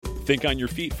Think on your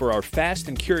feet for our Fast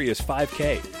and Curious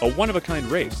 5K, a one-of-a-kind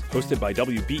race hosted by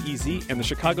WBEZ and the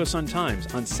Chicago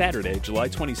Sun-Times on Saturday, July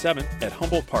 27th at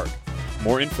Humboldt Park.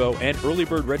 More info and early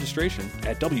bird registration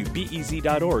at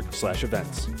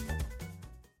wbez.org/events.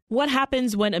 What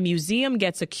happens when a museum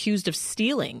gets accused of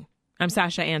stealing? I'm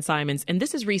Sasha Ann Simons, and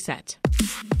this is Reset.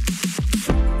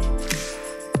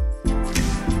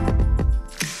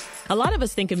 A lot of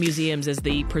us think of museums as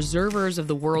the preservers of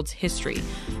the world's history.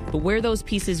 But where those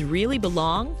pieces really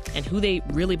belong and who they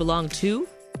really belong to,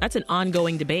 that's an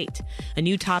ongoing debate. A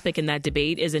new topic in that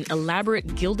debate is an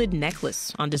elaborate gilded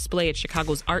necklace on display at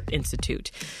Chicago's Art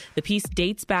Institute. The piece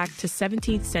dates back to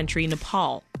 17th century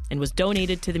Nepal and was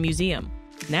donated to the museum.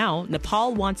 Now,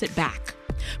 Nepal wants it back.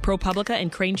 ProPublica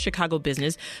and Crane Chicago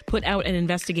Business put out an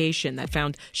investigation that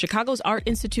found Chicago's Art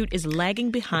Institute is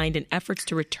lagging behind in efforts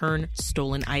to return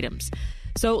stolen items.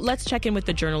 So let's check in with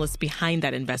the journalists behind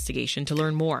that investigation to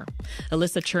learn more.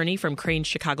 Alyssa Cherney from Crane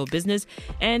Chicago Business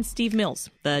and Steve Mills,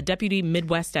 the deputy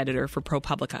Midwest editor for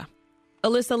ProPublica.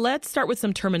 Alyssa, let's start with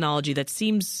some terminology that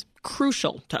seems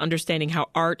crucial to understanding how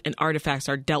art and artifacts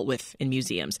are dealt with in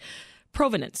museums.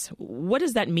 Provenance, what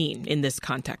does that mean in this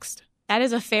context? That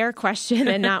is a fair question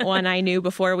and not one I knew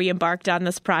before we embarked on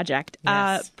this project.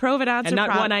 Yes. Provenance and not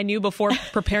one I knew before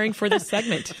preparing for this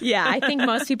segment. Yeah, I think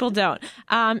most people don't.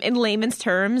 In layman's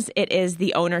terms, it is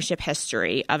the ownership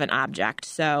history of an object.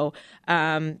 So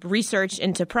research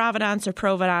into provenance or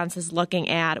provenance is looking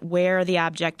at where the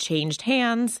object changed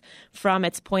hands from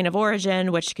its point of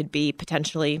origin, which could be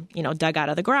potentially, dug out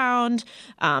of the ground,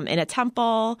 in a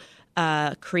temple,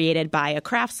 created by a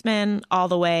craftsman, all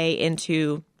the way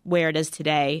into where it is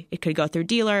today. It could go through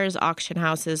dealers, auction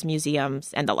houses,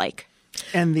 museums, and the like.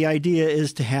 And the idea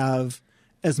is to have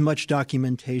as much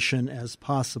documentation as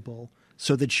possible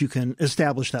so that you can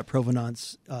establish that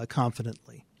provenance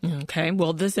confidently. Okay.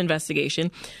 Well, this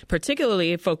investigation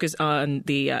particularly focused on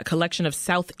the collection of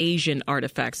South Asian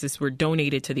artifacts. This were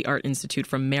donated to the Art Institute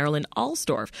from Marilyn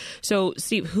Alsdorf. So,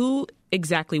 Steve, who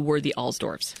exactly were the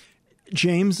Alsdorfs?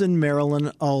 James and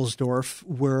Marilyn Alsdorf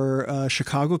were a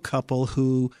Chicago couple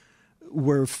who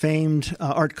were famed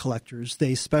art collectors.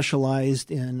 They specialized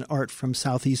in art from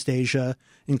Southeast Asia,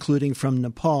 including from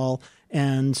Nepal,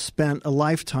 and spent a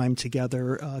lifetime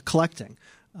together collecting.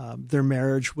 Their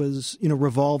marriage was,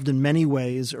 revolved in many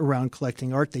ways around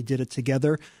collecting art. They did it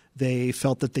together. They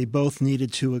felt that they both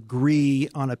needed to agree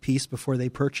on a piece before they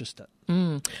purchased it.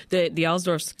 The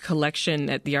Alsdorf's collection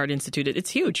at the Art Institute, it's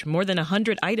huge, more than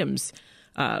 100 items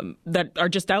that are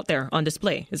just out there on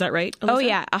display. Is that right, Alyssa? Oh,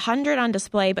 yeah, 100 on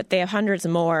display, but they have hundreds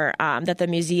more that the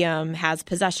museum has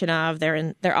possession of.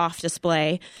 They're off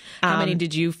display. How many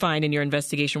did you find in your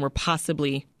investigation were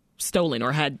possibly stolen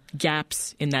or had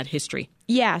gaps in that history?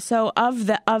 Yeah, so of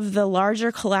the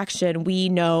larger collection, we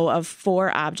know of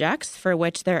 4 objects for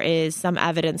which there is some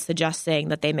evidence suggesting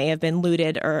that they may have been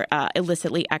looted or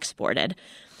illicitly exported.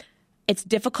 It's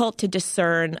difficult to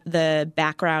discern the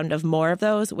background of more of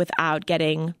those without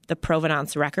getting the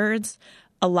provenance records.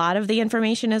 A lot of the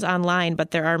information is online,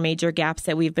 but there are major gaps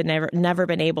that we've never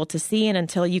been able to see. And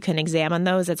until you can examine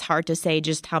those, it's hard to say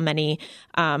just how many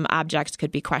objects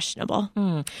could be questionable.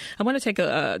 I want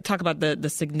to talk about the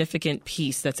significant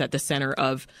piece that's at the center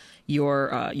of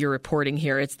your reporting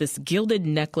here. It's this gilded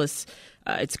necklace.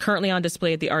 It's currently on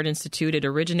display at the Art Institute. It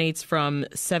originates from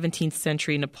 17th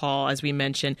century Nepal, as we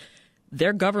mentioned.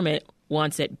 Their government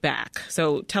wants it back.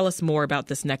 So tell us more about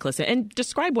this necklace and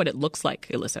describe what it looks like,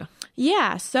 Alyssa.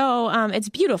 Yeah, so it's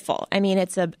beautiful. I mean,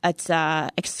 it's a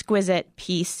exquisite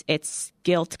piece. It's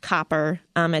gilt copper.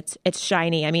 It's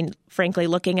shiny. I mean, frankly,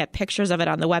 looking at pictures of it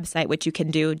on the website, which you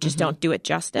can do, just don't do it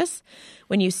justice.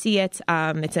 When you see it,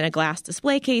 it's in a glass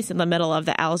display case in the middle of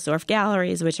the Alsdorf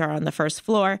galleries, which are on the first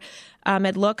floor.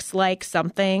 It looks like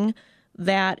something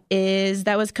that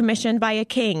was commissioned by a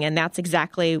king, and that's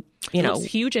exactly, It's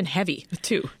huge and heavy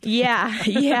too. Yeah.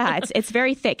 It's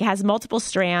very thick. It has multiple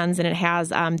strands, and it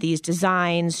has these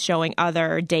designs showing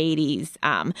other deities.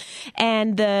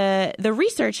 And the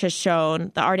research has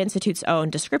shown, the Art Institute's own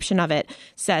description of it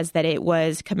says that it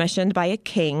was commissioned by a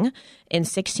king in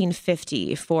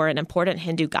 1650 for an important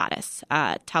Hindu goddess,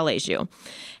 Taleju.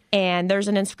 And there's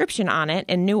an inscription on it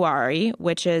in Newari,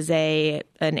 which is an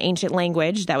ancient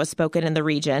language that was spoken in the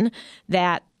region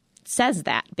that says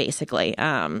that, basically.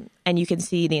 And you can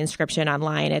see the inscription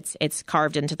online. It's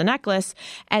carved into the necklace.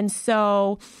 And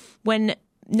so when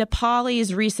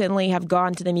Nepalis recently have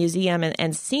gone to the museum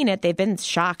and seen it, they've been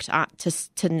shocked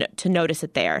to notice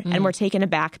it there. And we're taken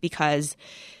aback because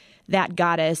that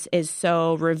goddess is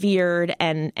so revered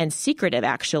and secretive,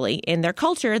 actually, in their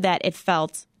culture that it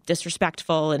felt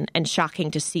disrespectful and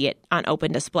shocking to see it on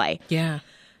open display. Yeah.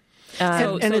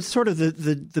 And it's sort of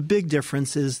the big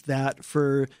difference is that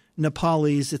for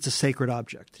Nepalis, it's a sacred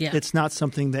object. Yeah. It's not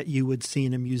something that you would see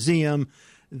in a museum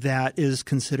that is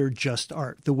considered just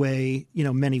art, the way,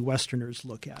 many Westerners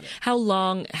look at it. How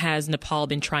long has Nepal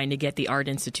been trying to get the Art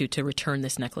Institute to return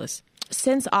this necklace?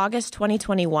 Since August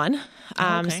 2021.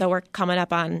 Okay. So we're coming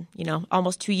up on,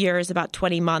 almost 2 years, about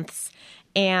 20 months.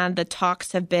 And the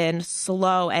talks have been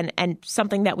slow. And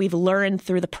something that we've learned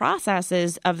through the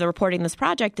processes of the reporting this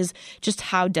project is just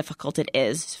how difficult it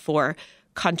is for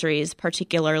countries,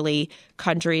 particularly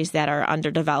countries that are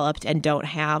underdeveloped and don't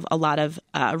have a lot of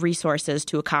resources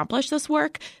to accomplish this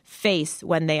work, face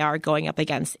when they are going up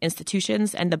against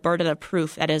institutions and the burden of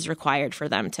proof that is required for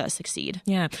them to succeed.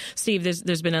 Yeah. Steve,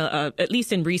 there's been, at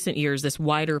least in recent years, this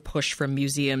wider push from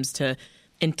museums to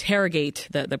interrogate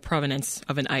the provenance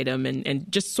of an item and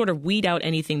just sort of weed out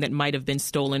anything that might have been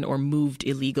stolen or moved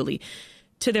illegally.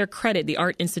 To their credit, the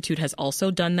Art Institute has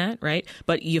also done that, right?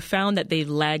 But you found that they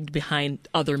lagged behind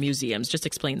other museums. Just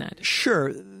explain that.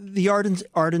 Sure. The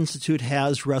Art Institute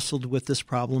has wrestled with this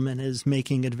problem and is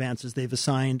making advances. They've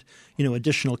assigned,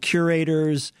 additional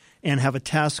curators and have a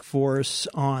task force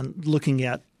on looking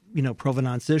at,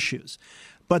 provenance issues.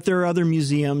 But there are other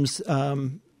museums,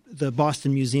 the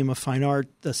Boston Museum of Fine Art,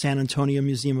 the San Antonio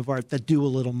Museum of Art, that do a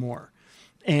little more.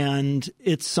 And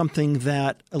it's something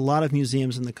that a lot of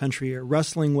museums in the country are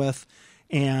wrestling with.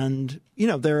 And,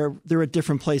 they're at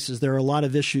different places. There are a lot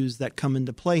of issues that come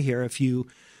into play here.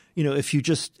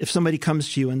 If somebody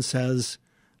comes to you and says,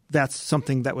 that's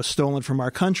something that was stolen from our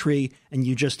country and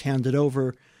you just hand it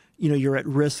over, you're at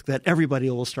risk that everybody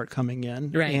will start coming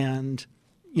in. Right. And,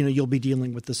 you'll be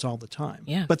dealing with this all the time.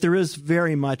 Yeah. But there is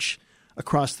very much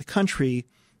across the country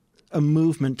a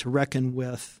movement to reckon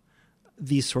with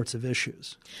these sorts of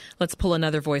issues. Let's pull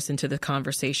another voice into the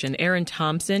conversation. Erin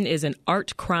Thompson is an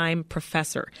art crime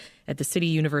professor at the City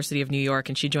University of New York,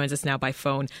 and she joins us now by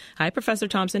phone. Hi, Professor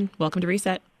Thompson. Welcome to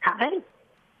Reset. Hi.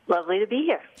 Lovely to be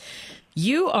here.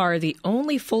 You are the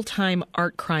only full-time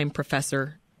art crime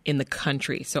professor in the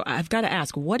country. So I've got to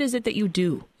ask, what is it that you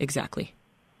do exactly?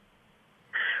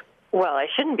 Well, I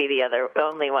shouldn't be the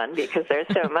only one because there's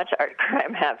so much art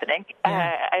crime happening.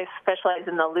 Yeah. I specialize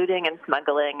in the looting and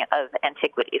smuggling of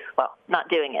antiquities. Well, not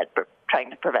doing it, but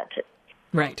trying to prevent it.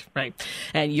 Right.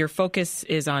 And your focus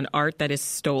is on art that is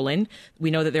stolen.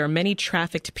 We know that there are many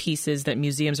trafficked pieces that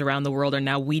museums around the world are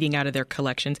now weeding out of their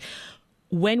collections.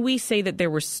 When we say that they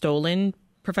were stolen,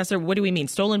 Professor, what do we mean?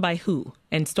 Stolen by who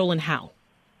and stolen how?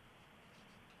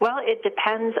 Well, it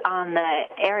depends on the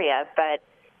area, but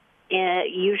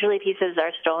usually pieces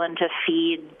are stolen to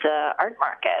feed the art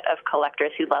market of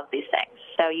collectors who love these things.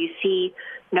 So you see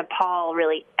Nepal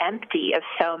really empty of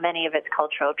so many of its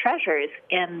cultural treasures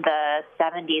in the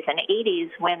 70s and 80s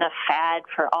when a fad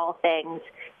for all things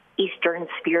Eastern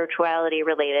spirituality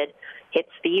related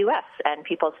hits the U.S. and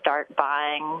people start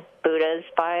buying Buddhas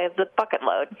by the bucket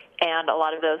load. And a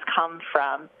lot of those come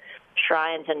from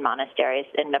shrines and monasteries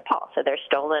in Nepal. So they're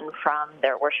stolen from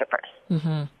their worshipers.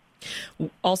 Mm-hmm.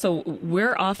 Also,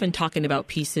 we're often talking about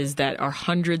pieces that are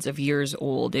hundreds of years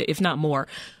old, if not more.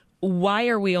 Why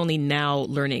are we only now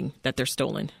learning that they're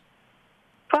stolen?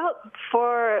 Well,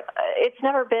 it's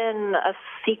never been a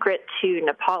secret to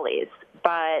Nepalis,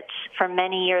 but for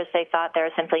many years they thought there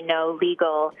was simply no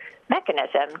legal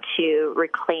mechanism to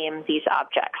reclaim these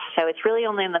objects. So it's really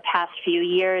only in the past few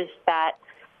years that,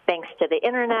 thanks to the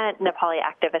internet, Nepali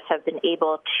activists have been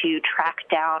able to track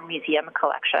down museum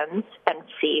collections and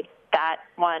see that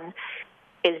one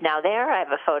is now there. I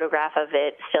have a photograph of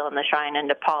it still in the shrine in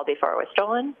Nepal before it was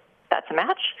stolen. That's a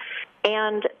match.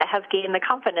 And have gained the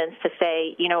confidence to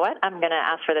say, you know what, I'm going to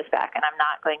ask for this back, and I'm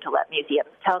not going to let museums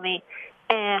tell me,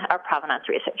 our provenance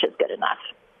research is good enough.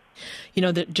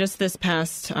 Just this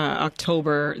past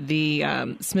October,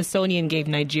 the Smithsonian gave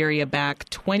Nigeria back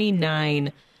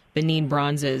 29 Benin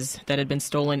bronzes that had been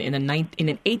stolen in an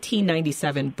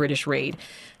 1897 British raid.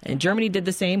 And Germany did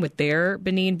the same with their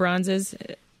Benin bronzes.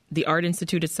 The Art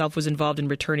Institute itself was involved in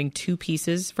returning 2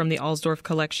 pieces from the Alsdorf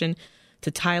collection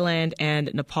to Thailand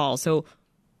and Nepal. So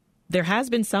there has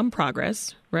been some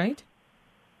progress, right?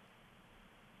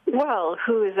 Well,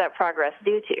 who is that progress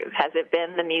due to? Has it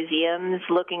been the museums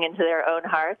looking into their own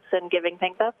hearts and giving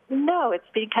things up? No, it's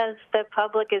because the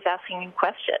public is asking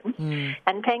questions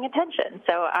and paying attention.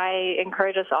 So I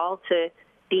encourage us all to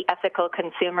be ethical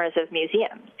consumers of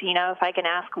museums. If I can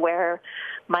ask where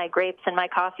my grapes and my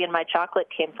coffee and my chocolate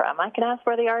came from, I can ask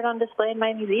where the art on display in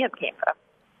my museum came from.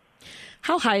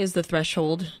 How high is the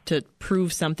threshold to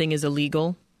prove something is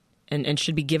illegal and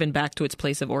should be given back to its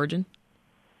place of origin?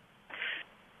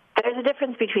 There's a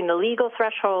difference between the legal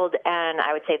threshold and,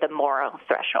 I would say, the moral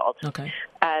threshold. Okay.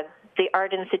 The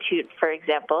Art Institute, for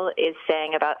example, is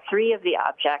saying about 3 of the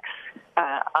objects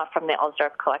from the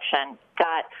Alsdorf collection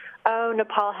that,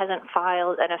 Nepal hasn't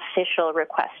filed an official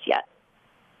request yet.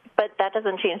 But that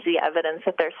doesn't change the evidence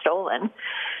that they're stolen.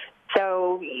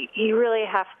 So you really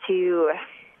have to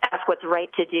ask what's right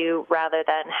to do rather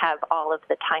than have all of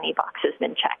the tiny boxes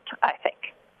been checked, I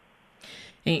think.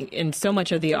 And so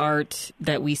much of the art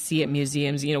that we see at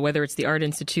museums, whether it's the Art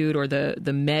Institute or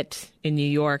the Met in New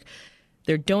York,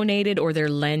 they're donated or they're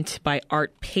lent by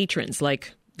art patrons,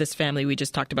 like this family we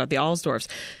just talked about, the Alsdorfs.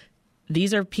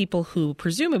 These are people who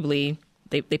presumably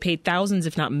they paid thousands,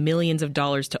 if not millions of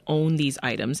dollars to own these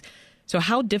items. So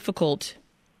how difficult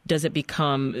does it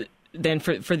become then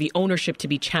for the ownership to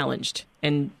be challenged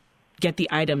and get the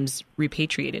items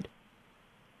repatriated?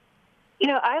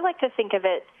 I like to think of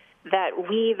it that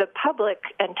we, the public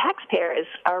and taxpayers,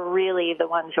 are really the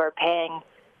ones who are paying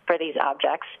for these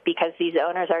objects because these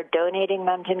owners are donating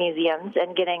them to museums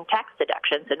and getting tax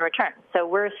deductions in return. So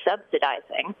we're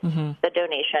subsidizing the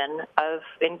donation of,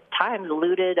 in times,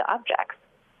 looted objects.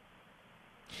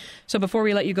 So before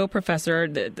we let you go,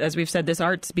 Professor, as we've said, this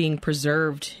art's being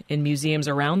preserved in museums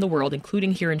around the world,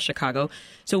 including here in Chicago.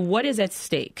 So what is at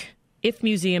stake if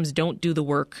museums don't do the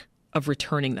work of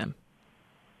returning them?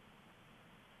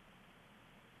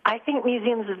 I think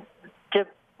museums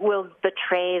will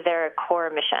betray their core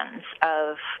missions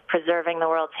of preserving the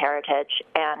world's heritage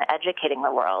and educating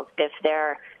the world if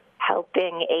they're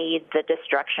helping aid the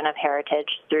destruction of heritage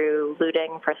through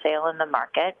looting for sale in the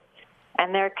market,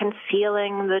 and they're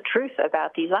concealing the truth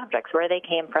about these objects, where they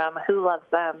came from, who loves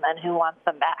them, and who wants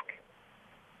them back.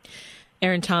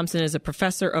 Erin Thompson is a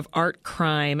professor of art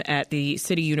crime at the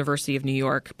City University of New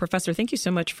York. Professor, thank you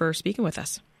so much for speaking with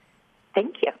us.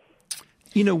 Thank you.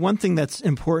 One thing that's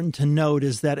important to note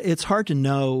is that it's hard to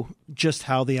know just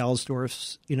how the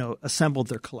Alsdorfs, assembled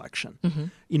their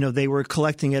collection. They were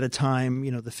collecting at a time,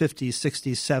 the 50s,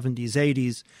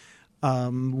 60s,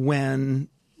 70s,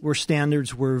 where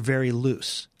standards were very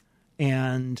loose.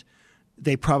 And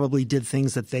they probably did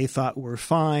things that they thought were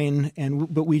fine,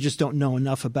 but we just don't know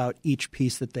enough about each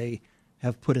piece that they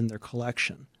have put in their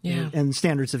collection. Yeah. And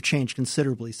standards have changed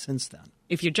considerably since then.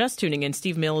 If you're just tuning in,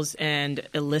 Steve Mills and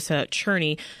Alyssa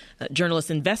Cherney,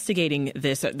 journalists investigating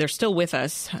this, they're still with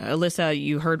us. Alyssa,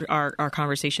 you heard our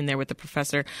conversation there with the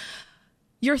professor.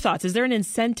 Your thoughts, is there an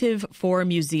incentive for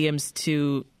museums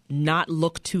to not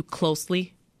look too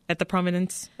closely at the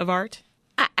provenance of art?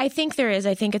 I think there is.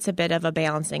 I think it's a bit of a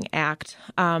balancing act.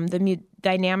 The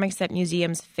dynamics that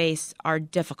museums face are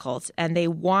difficult, and they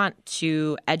want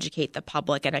to educate the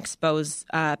public and expose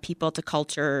people to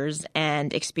cultures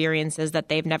and experiences that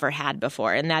they've never had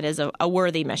before, and that is a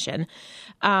worthy mission.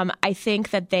 I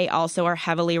think that they also are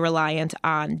heavily reliant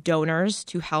on donors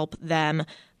to help them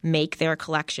make their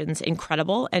collections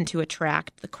incredible and to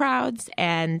attract the crowds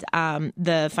and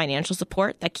the financial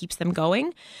support that keeps them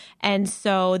going. And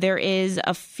so there is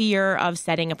a fear of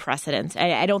setting a precedent.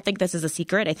 I don't think this is a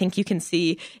secret. I think you can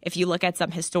see if you look at some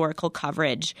historical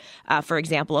coverage, for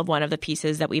example, of one of the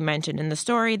pieces that we mentioned in the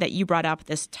story that you brought up,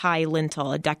 this Thai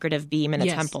lintel, a decorative beam in a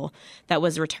temple that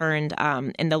was returned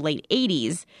in the late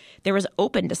 80s. There was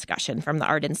open discussion from the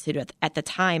Art Institute at the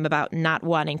time about not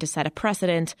wanting to set a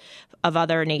precedent of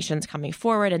other nations coming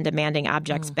forward and demanding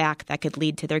objects back that could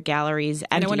lead to their galleries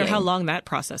emptying. And I wonder how long that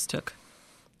process took.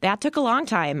 That took a long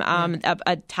time.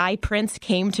 A Thai prince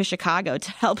came to Chicago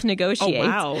to help negotiate.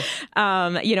 Oh,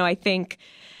 wow. I think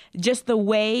just the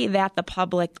way that the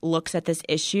public looks at this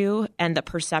issue and the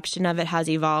perception of it has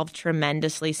evolved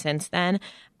tremendously since then.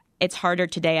 It's harder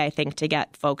today, I think, to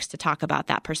get folks to talk about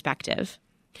that perspective.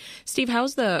 Steve,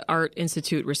 how's the Art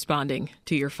Institute responding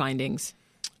to your findings?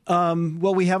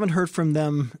 Well, we haven't heard from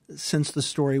them since the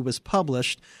story was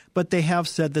published, but they have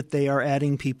said that they are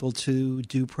adding people to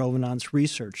do provenance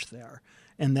research there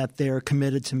and that they're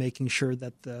committed to making sure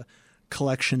that the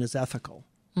collection is ethical.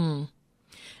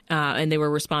 And they were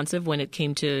responsive when it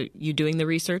came to you doing the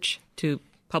research to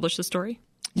publish the story?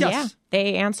 Yes. Yeah,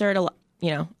 they answered a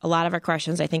lot of our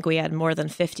questions. I think we had more than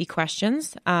 50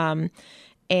 questions.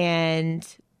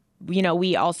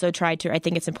 We also tried to, I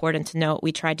think it's important to note,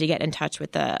 we tried to get in touch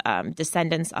with the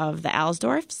descendants of the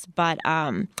Alsdorfs, but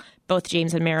both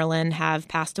James and Marilyn have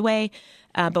passed away.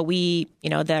 But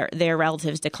their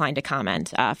relatives declined to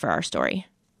comment for our story.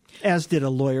 As did a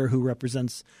lawyer who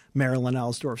represents Marilyn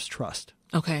Alsdorf's trust.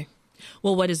 Okay.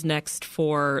 Well, what is next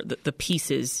for the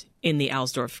pieces in the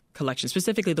Alsdorf collection,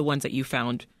 specifically the ones that you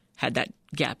found had that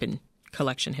gap in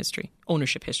collection history,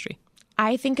 ownership history?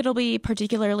 I think it'll be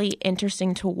particularly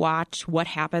interesting to watch what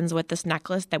happens with this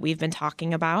necklace that we've been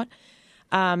talking about.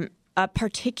 A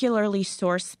particularly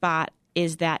sore spot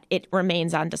is that it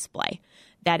remains on display.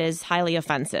 That is highly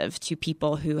offensive to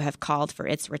people who have called for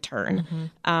its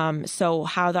return. So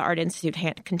how the Art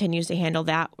Institute continues to handle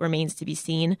that remains to be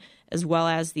seen, as well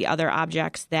as the other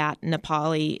objects that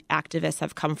Nepali activists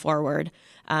have come forward.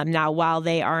 Now, while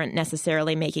they aren't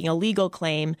necessarily making a legal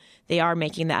claim, they are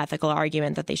making the ethical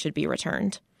argument that they should be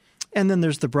returned. And then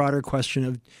there's the broader question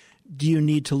of, do you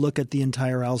need to look at the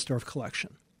entire Alsdorf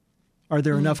collection? Are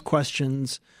there enough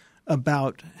questions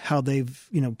about how they've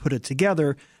put it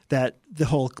together that the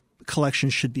whole collection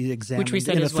should be examined Which we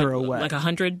said in a is thorough way? Like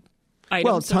 100 items?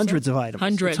 Well, it's hundreds of items.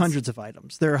 Hundreds. It's hundreds of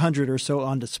items. There are 100 or so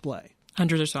on display.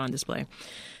 Hundreds or so on display.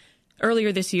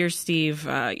 Earlier this year, Steve,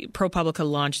 ProPublica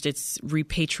launched its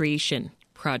repatriation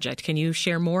project. Can you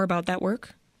share more about that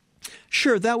work?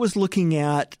 Sure. That was looking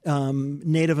at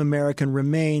Native American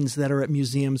remains that are at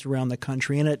museums around the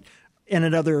country and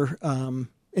at other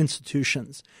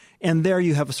institutions. And there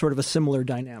you have a sort of a similar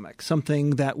dynamic.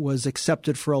 Something that was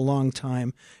accepted for a long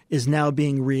time is now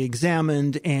being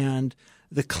re-examined, and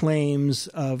the claims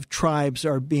of tribes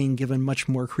are being given much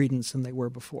more credence than they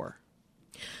were before.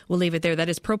 We'll leave it there. That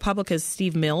is ProPublica's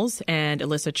Steve Mills and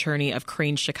Alyssa Cherney of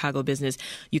Crane's Chicago Business.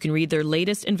 You can read their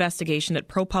latest investigation at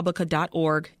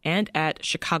ProPublica.org and at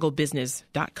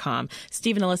ChicagoBusiness.com.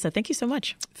 Steve and Alyssa, thank you so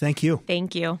much. Thank you.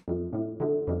 Thank you.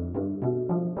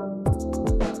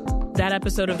 That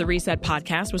episode of the Reset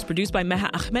Podcast was produced by Meha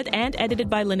Ahmed and edited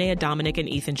by Linnea Dominic and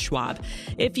Ethan Schwab.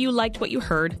 If you liked what you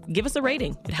heard, give us a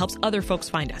rating. It helps other folks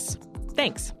find us.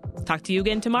 Thanks. Talk to you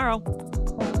again tomorrow.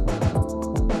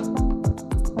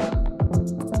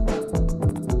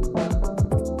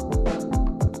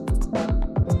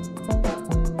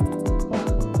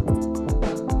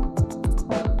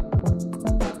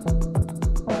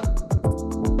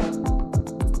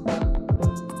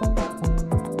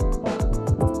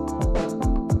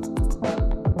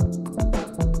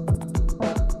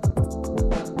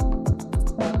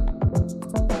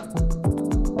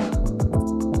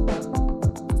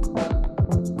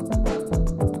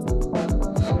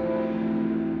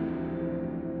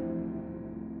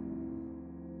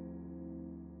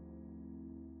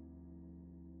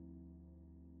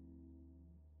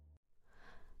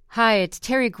 Hi, it's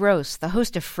Terry Gross, the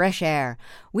host of Fresh Air.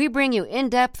 We bring you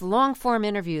in-depth, long-form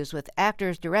interviews with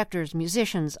actors, directors,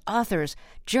 musicians, authors,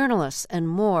 journalists, and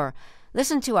more.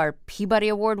 Listen to our Peabody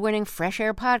Award-winning Fresh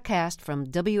Air podcast from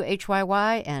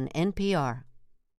WHYY and NPR.